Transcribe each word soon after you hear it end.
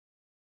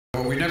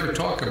What we never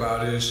talk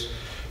about is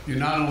you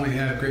not only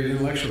have great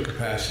intellectual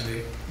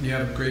capacity, you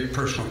have great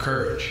personal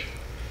courage.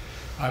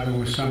 I've been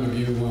with some of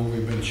you when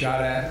we've been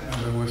shot at.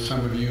 I've been with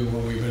some of you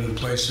when we've been in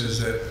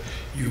places that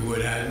you would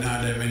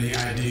not have any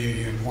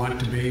idea you'd want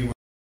to be.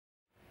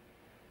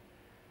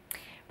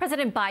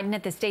 President Biden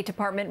at the State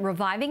Department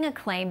reviving a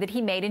claim that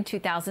he made in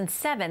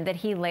 2007 that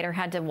he later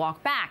had to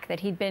walk back,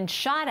 that he'd been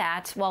shot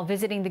at while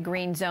visiting the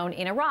Green Zone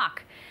in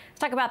Iraq. Let's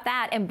talk about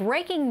that and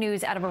breaking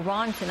news out of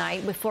Iran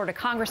tonight with Florida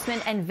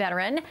Congressman and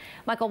veteran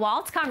Michael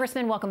Waltz.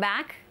 Congressman, welcome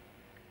back.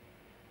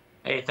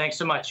 Hey, thanks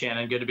so much,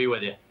 Shannon. Good to be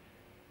with you.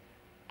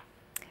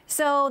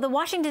 So the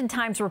Washington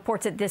Times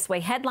reports it this way.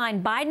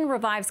 Headline, Biden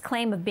revives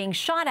claim of being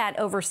shot at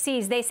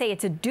overseas. They say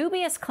it's a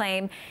dubious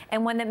claim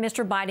and one that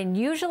Mr. Biden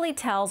usually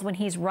tells when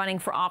he's running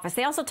for office.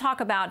 They also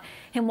talk about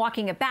him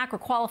walking it back or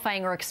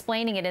qualifying or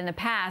explaining it in the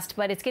past,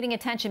 but it's getting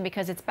attention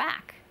because it's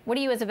back. What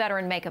do you as a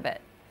veteran make of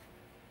it?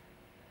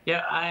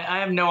 Yeah, I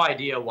have no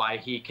idea why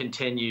he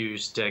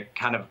continues to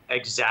kind of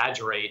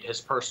exaggerate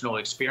his personal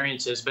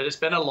experiences, but it's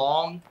been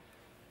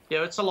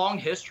it's a long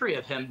history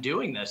of him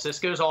doing this. This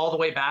goes all the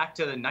way back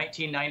to the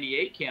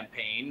 1998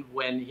 campaign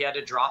when he had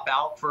to drop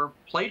out for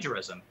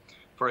plagiarism,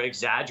 for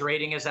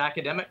exaggerating his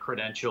academic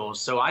credentials.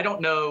 So I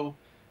don't know,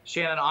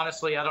 Shannon,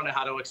 honestly, I don't know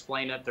how to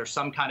explain it. There's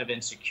some kind of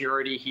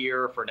insecurity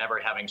here for never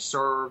having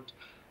served.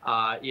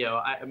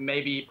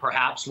 Maybe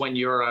perhaps when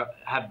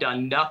have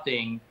done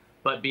nothing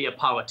but be a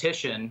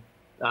politician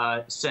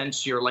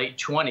since your late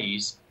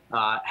 20s,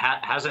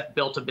 hasn't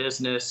built a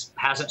business,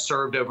 hasn't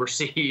served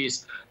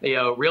overseas,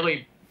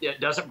 really it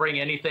doesn't bring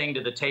anything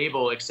to the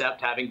table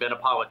except having been a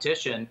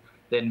politician,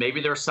 then maybe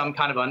there's some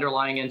kind of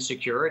underlying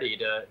insecurity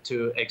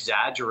to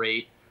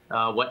exaggerate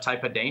what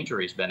type of danger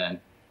he's been in.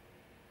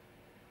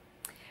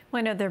 Well,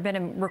 I know there have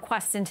been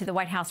requests into the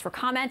White House for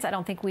comments. I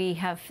don't think we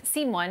have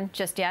seen one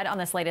just yet on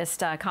this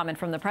latest comment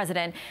from the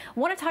president. I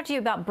want to talk to you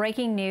about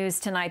breaking news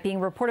tonight being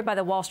reported by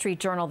the Wall Street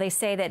Journal. They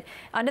say that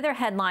under their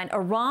headline,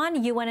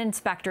 Iran UN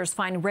inspectors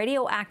find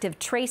radioactive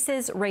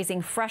traces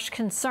raising fresh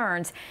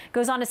concerns.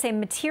 Goes on to say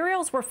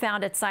materials were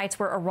found at sites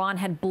where Iran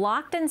had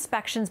blocked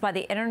inspections by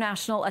the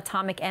International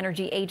Atomic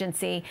Energy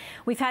Agency.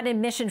 We've had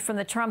admission from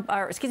the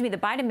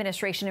Biden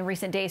administration in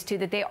recent days, too,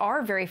 that they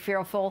are very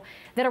fearful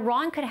that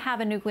Iran could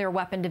have a nuclear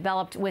weapon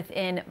developed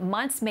within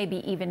months, maybe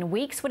even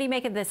weeks. What do you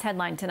make of this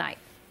headline tonight?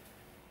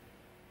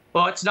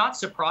 Well, it's not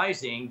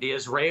surprising. The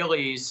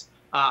Israelis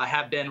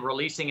have been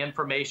releasing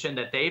information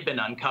that they've been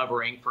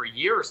uncovering for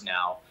years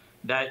now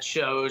that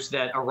shows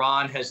that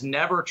Iran has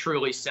never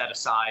truly set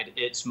aside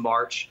its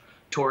march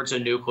towards a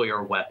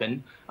nuclear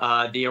weapon.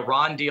 The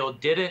Iran deal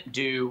didn't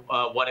do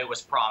what it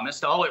was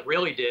promised. All it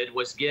really did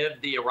was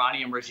give the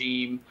Iranian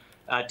regime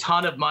a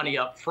ton of money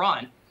up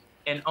front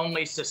and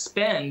only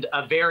suspend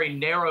a very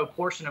narrow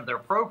portion of their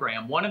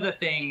program. One of the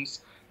things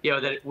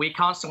that we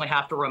constantly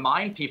have to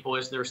remind people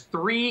is there's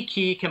three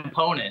key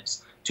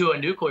components to a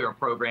nuclear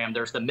program.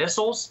 There's the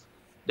missiles,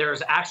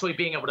 there's actually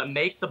being able to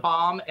make the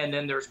bomb, and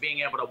then there's being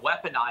able to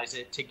weaponize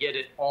it to get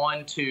it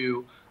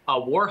onto a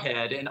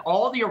warhead. And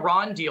all the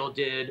Iran deal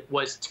did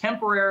was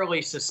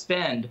temporarily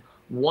suspend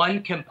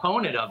one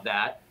component of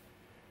that.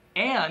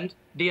 And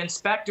the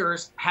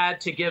inspectors had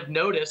to give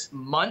notice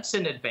months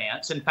in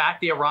advance. In fact,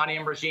 the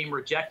Iranian regime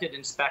rejected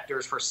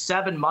inspectors for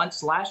 7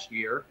 months last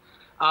year,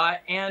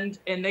 and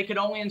they could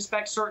only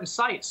inspect certain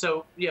sites.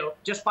 So,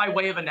 just by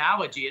way of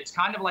analogy, it's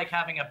kind of like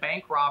having a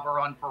bank robber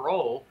on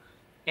parole,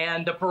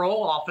 and the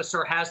parole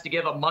officer has to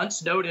give a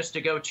month's notice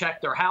to go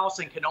check their house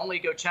and can only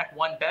go check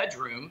one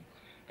bedroom.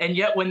 And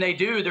yet when they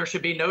do, there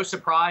should be no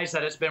surprise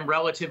that it's been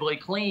relatively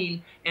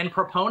clean. And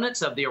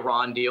proponents of the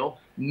Iran deal,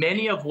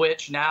 many of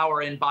which now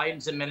are in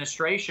Biden's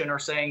administration, are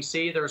saying,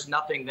 see, there's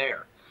nothing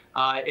there.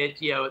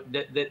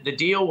 The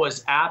deal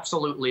was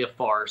absolutely a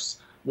farce.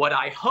 What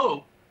I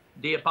hope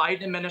the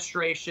Biden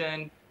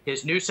administration,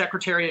 his new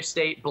Secretary of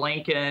State,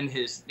 Blinken,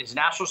 his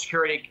national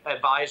security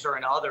advisor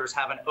and others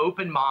have an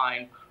open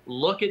mind,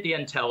 look at the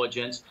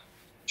intelligence.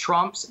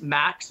 Trump's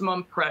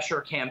maximum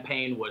pressure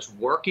campaign was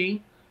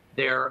working.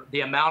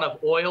 The amount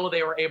of oil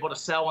they were able to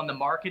sell on the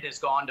market has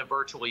gone to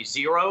virtually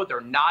zero. They're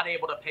not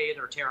able to pay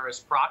their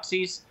terrorist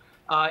proxies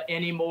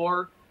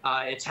anymore.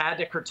 It's had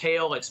to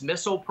curtail its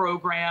missile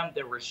program.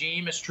 The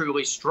regime is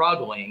truly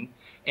struggling.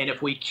 And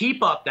if we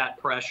keep up that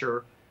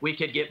pressure, we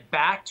could get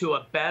back to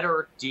a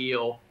better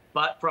deal,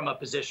 but from a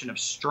position of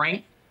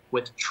strength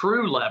with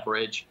true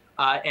leverage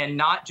and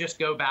not just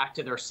go back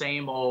to their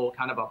same old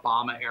kind of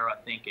Obama-era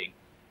thinking.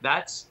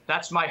 That's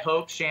my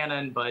hope,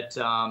 Shannon, but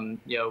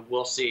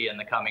we'll see in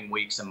the coming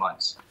weeks and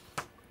months.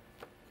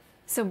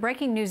 So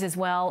breaking news as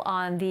well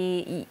on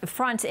the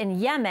front in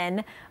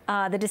Yemen,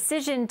 the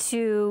decision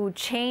to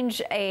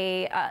change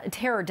a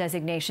terror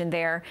designation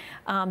there.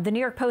 The New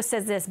York Post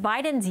says this: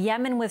 Biden's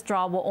Yemen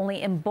withdrawal will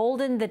only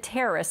embolden the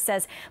terrorists.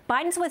 Says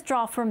Biden's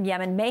withdrawal from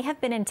Yemen may have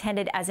been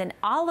intended as an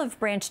olive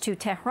branch to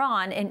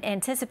Tehran in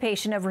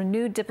anticipation of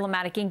renewed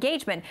diplomatic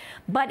engagement,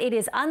 but it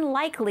is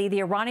unlikely the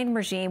Iranian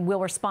regime will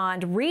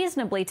respond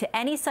reasonably to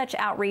any such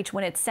outreach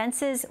when it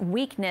senses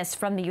weakness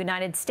from the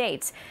United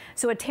States.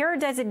 So a terror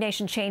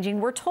designation changing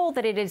we're told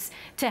that it is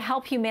to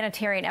help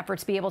humanitarian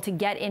efforts be able to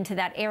get into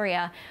that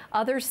area.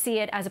 Others see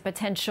it as a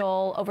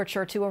potential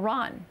overture to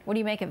Iran. What do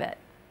you make of it?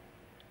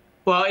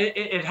 Well,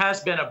 it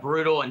has been a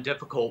brutal and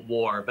difficult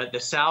war, but the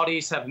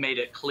Saudis have made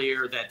it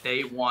clear that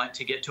they want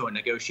to get to a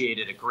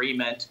negotiated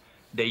agreement.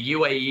 The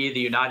UAE, the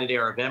United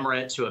Arab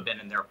Emirates, who have been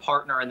their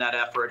partner in that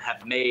effort,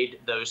 have made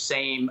those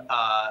same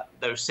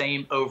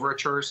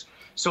overtures.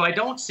 So I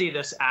don't see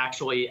this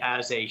actually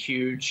as a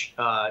huge,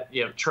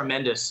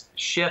 tremendous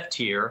shift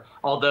here,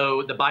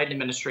 although the Biden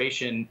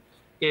administration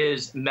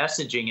is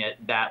messaging it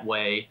that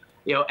way.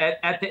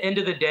 At the end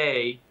of the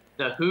day,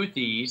 the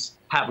Houthis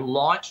have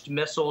launched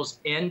missiles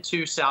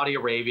into Saudi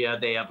Arabia.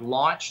 They have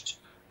launched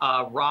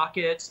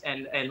rockets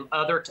and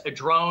other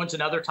drones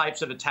and other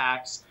types of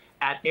attacks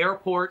at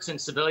airports and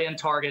civilian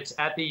targets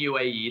at the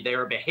UAE. They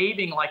are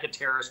behaving like a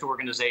terrorist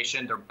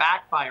organization. They're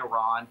backed by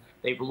Iran.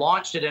 They've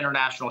launched at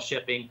international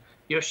shipping.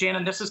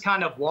 Shannon, this is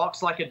kind of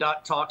walks like a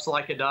duck, talks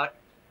like a duck.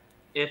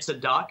 It's a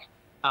duck.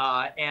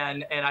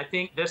 And I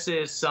think this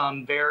is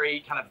some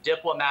very kind of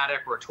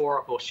diplomatic,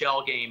 rhetorical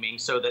shell gaming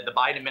so that the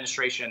Biden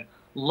administration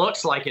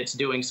looks like it's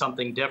doing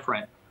something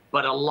different.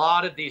 But a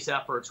lot of these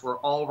efforts were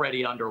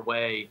already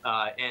underway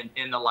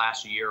in the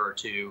last year or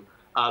two,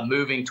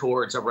 moving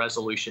towards a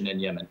resolution in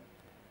Yemen.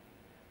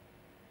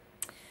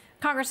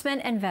 Congressman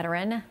and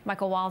veteran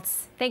Michael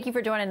Waltz, thank you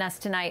for joining us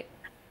tonight.